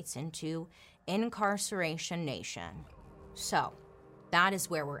United States into Incarceration Nation. So, that is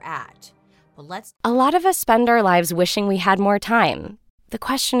where we're at. But A lot of us spend our lives wishing we had more time. The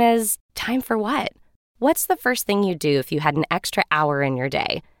question is, time for what? What's the first thing you'd do if you had an extra hour in your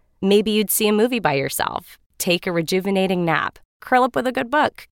day? Maybe you'd see a movie by yourself, take a rejuvenating nap, curl up with a good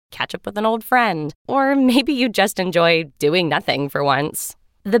book, catch up with an old friend, or maybe you just enjoy doing nothing for once.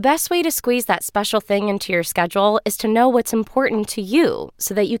 The best way to squeeze that special thing into your schedule is to know what's important to you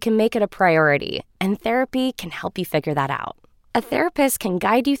so that you can make it a priority, and therapy can help you figure that out. A therapist can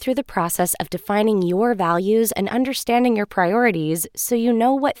guide you through the process of defining your values and understanding your priorities so you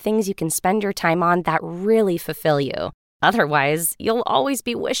know what things you can spend your time on that really fulfill you. Otherwise, you'll always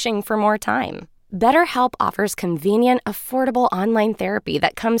be wishing for more time. BetterHelp offers convenient, affordable online therapy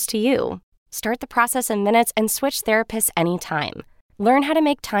that comes to you. Start the process in minutes and switch therapists anytime. Learn how to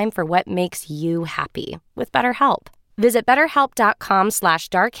make time for what makes you happy with BetterHelp. Visit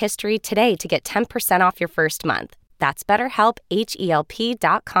BetterHelp.com/darkhistory today to get 10% off your first month. That's BetterHelp,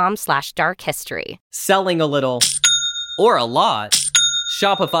 HELP.com/darkhistory. Selling a little or a lot,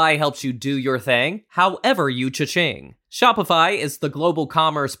 Shopify helps you do your thing, however you cha-ching. Shopify is the global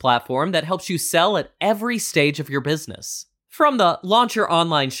commerce platform that helps you sell at every stage of your business. From the launch your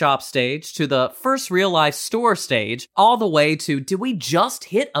online shop stage to the first real life store stage, all the way to did we just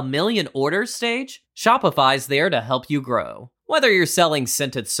hit 1 million orders stage? Shopify's there to help you grow. Whether you're selling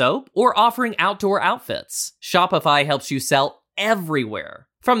scented soap or offering outdoor outfits, Shopify helps you sell everywhere.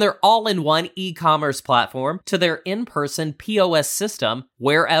 From their all-in-one e-commerce platform to their in-person POS system,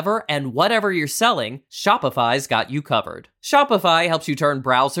 wherever and whatever you're selling, Shopify's got you covered. Shopify helps you turn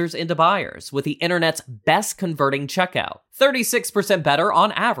browsers into buyers with the internet's best converting checkout, 36% better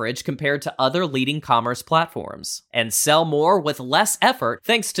on average compared to other leading commerce platforms. And sell more with less effort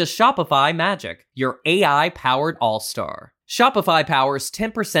thanks to Shopify Magic, your AI-powered all-star. Shopify powers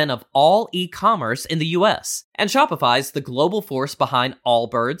 10% of all e-commerce in the US, and Shopify's the global force behind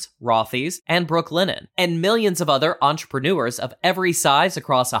Allbirds, Rothy's, and Brooklinen, and millions of other entrepreneurs of every size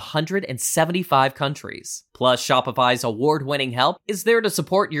across 175 countries. Plus, Shopify's award-winning help is there to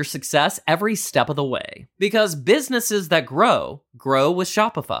support your success every step of the way. Because businesses that grow with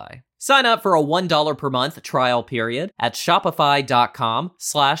Shopify. Sign up for a $1 per month trial period at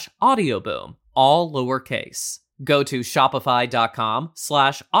shopify.com/audioboom, all lowercase. Go to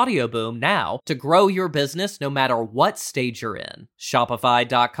shopify.com/audioboom now to grow your business no matter what stage you're in.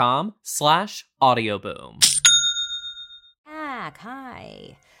 Shopify.com/audioboom.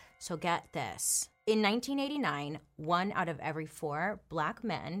 Hi. So get this. In 1989, 1 out of every 4 Black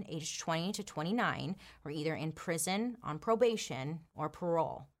men aged 20 to 29 were either in prison, on probation, or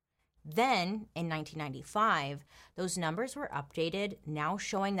parole. Then, in 1995, those numbers were updated, now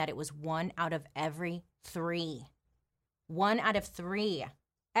showing that it was 1 out of every 3. 1 out of 3.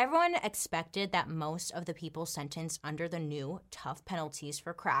 Everyone expected that most of the people sentenced under the new tough penalties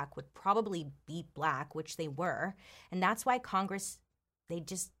for crack would probably be Black, which they were, and that's why Congress, they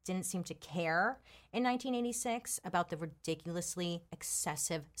just didn't seem to care in 1986 about the ridiculously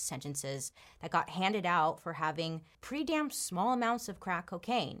excessive sentences that got handed out for having pretty damn small amounts of crack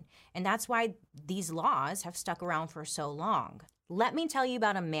cocaine. And that's why these laws have stuck around for so long. Let me tell you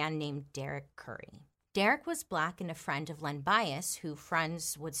about a man named Derek Curry. Derek was Black and a friend of Len Bias, who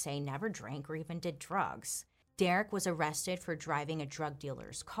friends would say never drank or even did drugs. Derek was arrested for driving a drug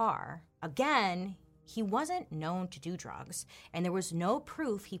dealer's car. Again, he wasn't known to do drugs, and there was no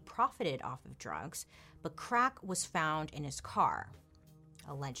proof he profited off of drugs, but crack was found in his car.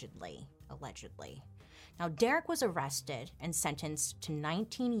 Allegedly. Now, Derek was arrested and sentenced to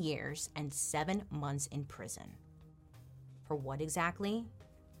 19 years and 7 months in prison. For what exactly?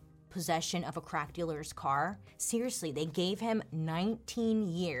 Possession of a crack dealer's car? Seriously, they gave him 19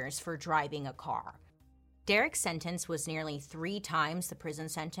 years for driving a car. Derek's sentence was nearly 3 times the prison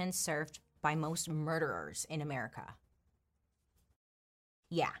sentence served by most murderers in America.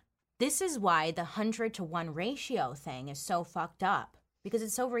 Yeah, this is why the 100-to-1 ratio thing is so fucked up, because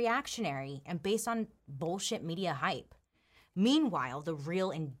it's so reactionary and based on bullshit media hype. Meanwhile, the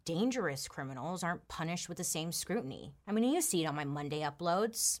real and dangerous criminals aren't punished with the same scrutiny. I mean, you see it on my Monday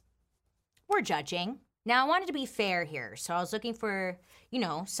uploads. We're judging. Now, I wanted to be fair here, so I was looking for,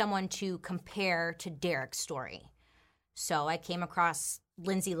 someone to compare to Derek's story. So I came across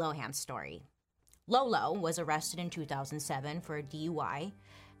Lindsay Lohan's story. Lolo was arrested in 2007 for a DUI,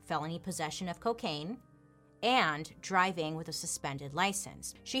 felony possession of cocaine, and driving with a suspended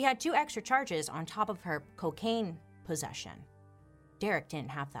license. She had 2 extra charges on top of her cocaine possession. Derek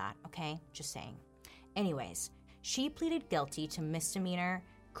didn't have that, okay? Just saying. Anyways, she pleaded guilty to misdemeanor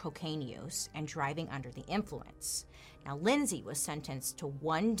cocaine use and driving under the influence. Now, Lindsay was sentenced to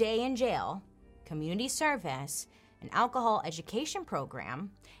 1 day in jail, community service, an alcohol education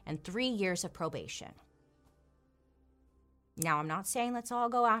program, and 3 years of probation. Now, I'm not saying let's all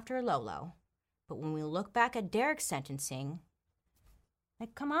go after Lolo, but when we look back at Derek's sentencing,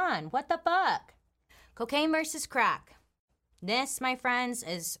 come on, what the fuck? Cocaine versus crack. This, my friends,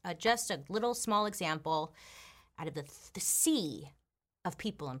 is just a little small example out of the sea of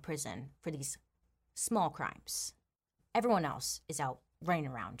people in prison for these small crimes. Everyone else is out running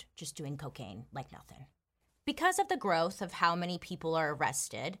around just doing cocaine like nothing. Because of the growth of how many people are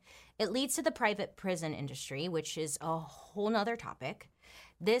arrested, it leads to the private prison industry, which is a whole nother topic.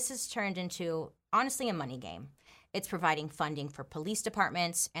 This has turned into, honestly, a money game. It's providing funding for police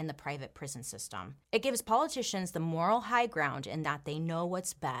departments and the private prison system. It gives politicians the moral high ground in that they know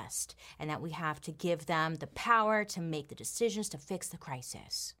what's best and that we have to give them the power to make the decisions to fix the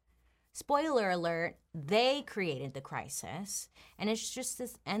crisis. Spoiler alert, they created the crisis, and it's just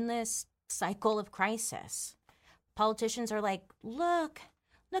this endless cycle of crisis. Politicians are like, look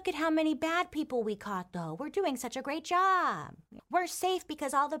at how many bad people we caught, though. We're doing such a great job. We're safe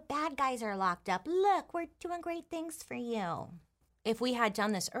because all the bad guys are locked up. Look, we're doing great things for you. If we had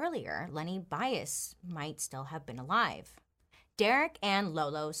done this earlier, Lenny Bias might still have been alive. Derek and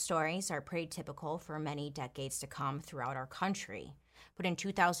Lolo's stories are pretty typical for many decades to come throughout our country. But in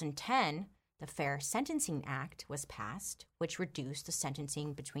 2010, the Fair Sentencing Act was passed, which reduced the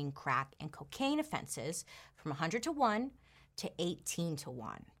sentencing between crack and cocaine offenses from 100 to 1 to 18 to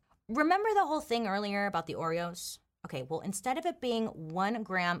 1. Remember the whole thing earlier about the Oreos? Okay, well, instead of it being 1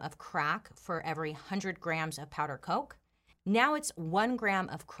 gram of crack for every 100 grams of powdered coke, now it's 1 gram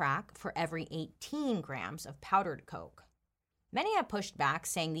of crack for every 18 grams of powdered coke. Many have pushed back,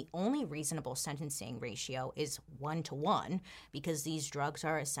 saying the only reasonable sentencing ratio is 1 to 1 because these drugs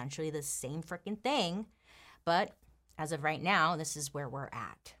are essentially the same freaking thing. But as of right now, this is where we're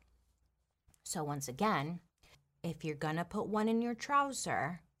at. So once again, if you're gonna put one in your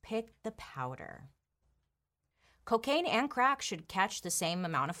trouser, pick the powder. Cocaine and crack should catch the same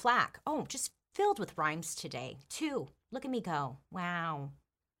amount of flack. Oh, just filled with rhymes today, too. Look at me go. Wow.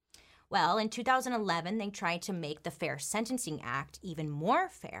 Well, in 2011, they tried to make the Fair Sentencing Act even more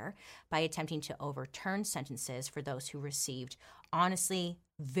fair by attempting to overturn sentences for those who received, honestly,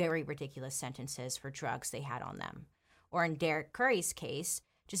 very ridiculous sentences for drugs they had on them. Or in Derek Curry's case,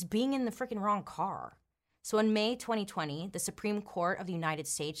 just being in the freaking wrong car. So in May 2020, the Supreme Court of the United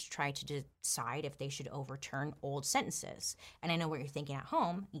States tried to decide if they should overturn old sentences. And I know what you're thinking at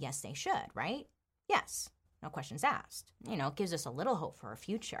home. Yes, they should, right? Yes. No questions asked. You know, it gives us a little hope for our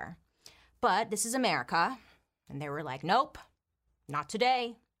future. But this is America, and they were like, nope, not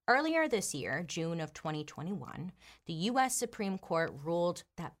today. Earlier this year, June of 2021, the U.S. Supreme Court ruled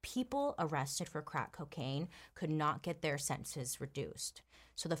that people arrested for crack cocaine could not get their sentences reduced.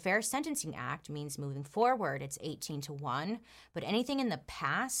 So the Fair Sentencing Act means moving forward, it's 18 to 1, but anything in the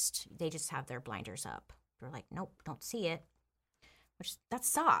past, they just have their blinders up. They're like, nope, don't see it. Which, that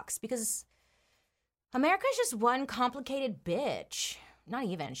sucks, because America's just one complicated bitch. Not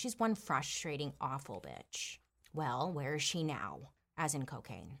even. She's one frustrating, awful bitch. Well, where is she now? As in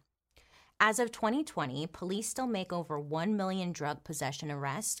cocaine. As of 2020, police still make over 1 million drug possession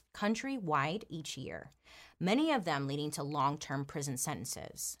arrests countrywide each year, many of them leading to long-term prison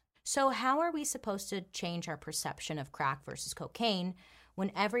sentences. So how are we supposed to change our perception of crack versus cocaine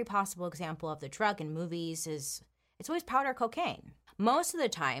when every possible example of the drug in movies it's always powder cocaine? Most of the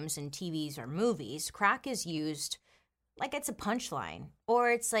times in TVs or movies, crack is used like it's a punchline,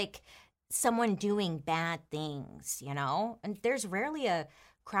 or it's like someone doing bad things, you know? And there's rarely a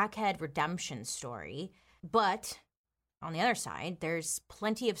crackhead redemption story. But on the other side, there's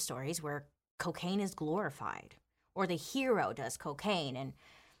plenty of stories where cocaine is glorified, or the hero does cocaine and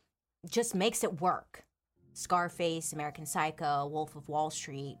just makes it work. Scarface, American Psycho, Wolf of Wall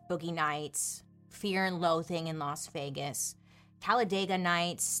Street, Boogie Nights, Fear and Loathing in Las Vegas, Talladega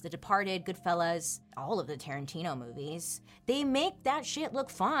Nights, The Departed, Goodfellas, all of the Tarantino movies. They make that shit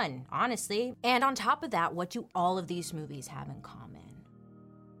look fun, honestly. And on top of that, what do all of these movies have in common?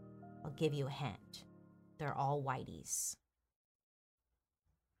 I'll give you a hint. They're all whiteys.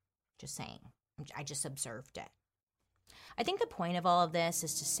 Just saying. I just observed it. I think the point of all of this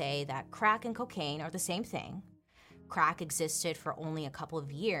is to say that crack and cocaine are the same thing. Crack existed for only a couple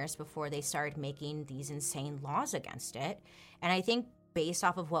of years before they started making these insane laws against it. And I think based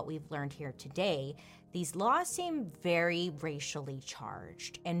off of what we've learned here today, these laws seem very racially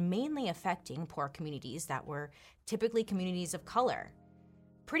charged and mainly affecting poor communities that were typically communities of color.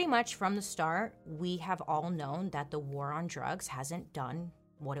 Pretty much from the start, we have all known that the war on drugs hasn't done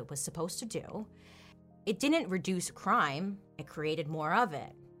what it was supposed to do. It didn't reduce crime, it created more of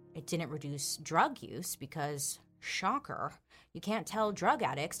it. It didn't reduce drug use because, shocker, you can't tell drug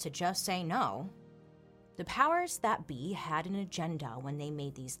addicts to just say no. The powers that be had an agenda when they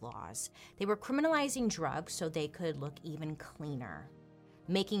made these laws. They were criminalizing drugs so they could look even cleaner,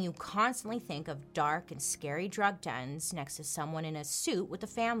 making you constantly think of dark and scary drug dens next to someone in a suit with a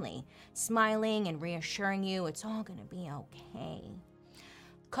family, smiling and reassuring you it's all gonna be okay.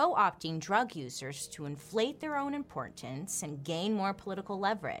 co-opting drug users to inflate their own importance and gain more political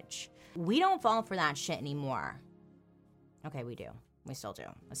leverage. We don't fall for that shit anymore. Okay, we do. We still do,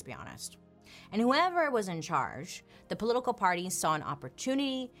 let's be honest. And whoever was in charge, the political parties saw an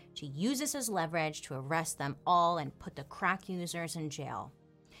opportunity to use this as leverage to arrest them all and put the crack users in jail.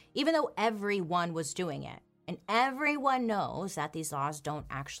 Even though everyone was doing it, and everyone knows that these laws don't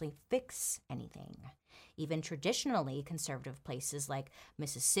actually fix anything. Even traditionally conservative places like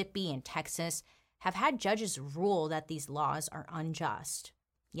Mississippi and Texas have had judges rule that these laws are unjust,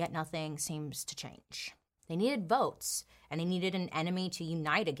 yet nothing seems to change. They needed votes, and they needed an enemy to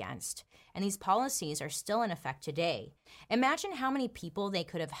unite against, and these policies are still in effect today. Imagine how many people they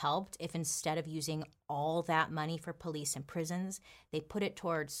could have helped if instead of using all that money for police and prisons, they put it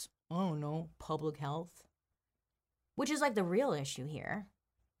towards, public health. Which is like the real issue here,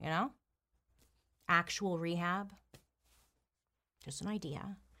 you know? Actual rehab. Just an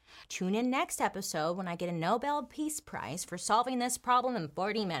idea. Tune in next episode when I get a Nobel Peace Prize for solving this problem in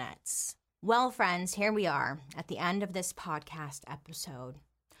 40 minutes. Well, friends, here we are at the end of this podcast episode.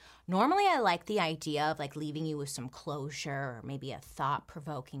 Normally, I like the idea of leaving you with some closure or maybe a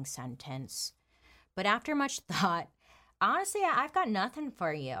thought-provoking sentence. But after much thought, honestly, I've got nothing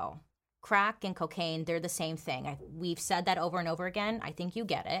for you. Crack and cocaine, they're the same thing. We've said that over and over again. I think you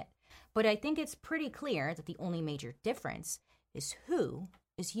get it. But I think it's pretty clear that the only major difference is who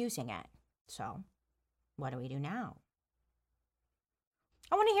is using it. So, what do we do now?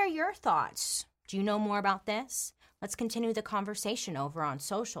 I want to hear your thoughts. Do you know more about this? Let's continue the conversation over on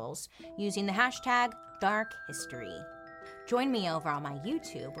socials using the hashtag #DarkHistory. Join me over on my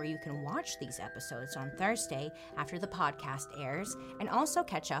YouTube where you can watch these episodes on Thursday after the podcast airs and also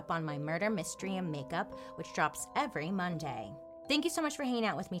catch up on my murder, mystery, and makeup, which drops every Monday. Thank you so much for hanging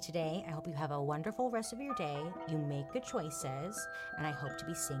out with me today. I hope you have a wonderful rest of your day. You make good choices, and I hope to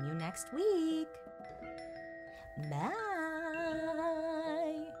be seeing you next week. Bye.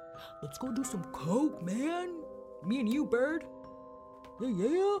 Let's go do some coke, man. Me and you, Bird.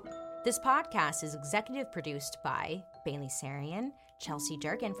 Yeah. This podcast is executive produced by Bailey Sarian, Chelsea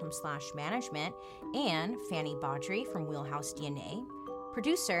Durgan from Slash Management, and Fanny Baudry from Wheelhouse DNA.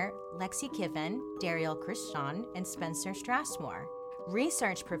 Producer, Lexi Kiven, Daryl Christian, and Spencer Strassmore.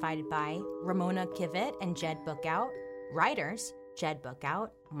 Research provided by Ramona Kivett and Jed Bookout. Writers, Jed Bookout,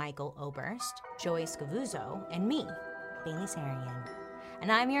 Michael Oberst, Joey Scavuzzo, and me, Bailey Sarian.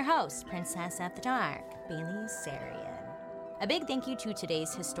 And I'm your host, Princess of the Dark, Bailey Sarian. A big thank you to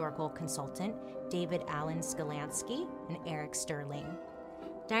today's historical consultant, David Allen Skalansky and Eric Sterling.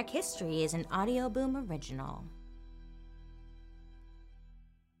 Dark History is an Audio Boom original.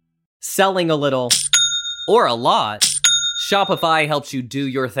 Selling a little or a lot, Shopify helps you do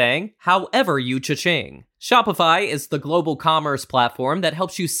your thing, however you cha-ching. Shopify is the global commerce platform that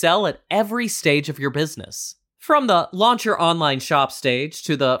helps you sell at every stage of your business. From the launch your online shop stage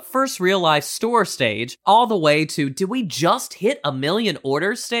to the first real-life store stage, all the way to do we just hit 1 million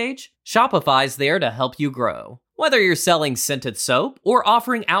orders stage, Shopify's there to help you grow. Whether you're selling scented soap or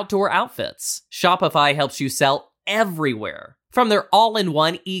offering outdoor outfits, Shopify helps you sell everywhere. From their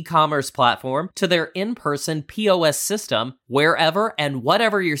all-in-one e-commerce platform to their in-person POS system, wherever and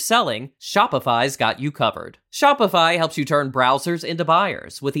whatever you're selling, Shopify's got you covered. Shopify helps you turn browsers into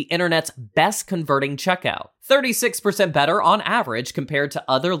buyers with the internet's best converting checkout, 36% better on average compared to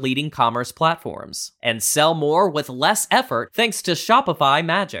other leading commerce platforms. And sell more with less effort thanks to Shopify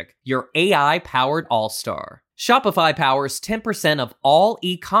Magic, your AI-powered all-star. Shopify powers 10% of all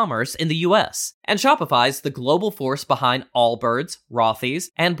e-commerce in the US, and Shopify's the global force behind Allbirds, Rothy's,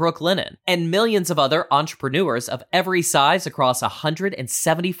 and Brooklinen, and millions of other entrepreneurs of every size across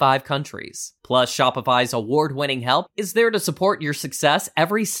 175 countries. Plus, Shopify's award-winning help is there to support your success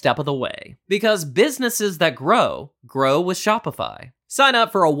every step of the way. Because businesses that grow with Shopify. Sign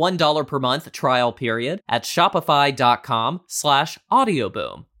up for a $1 per month trial period at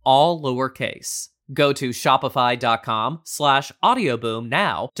shopify.com/audioboom, all lowercase. Go to shopify.com/audioboom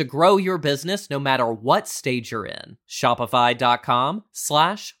now to grow your business no matter what stage you're in.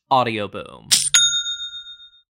 Shopify.com/audioboom.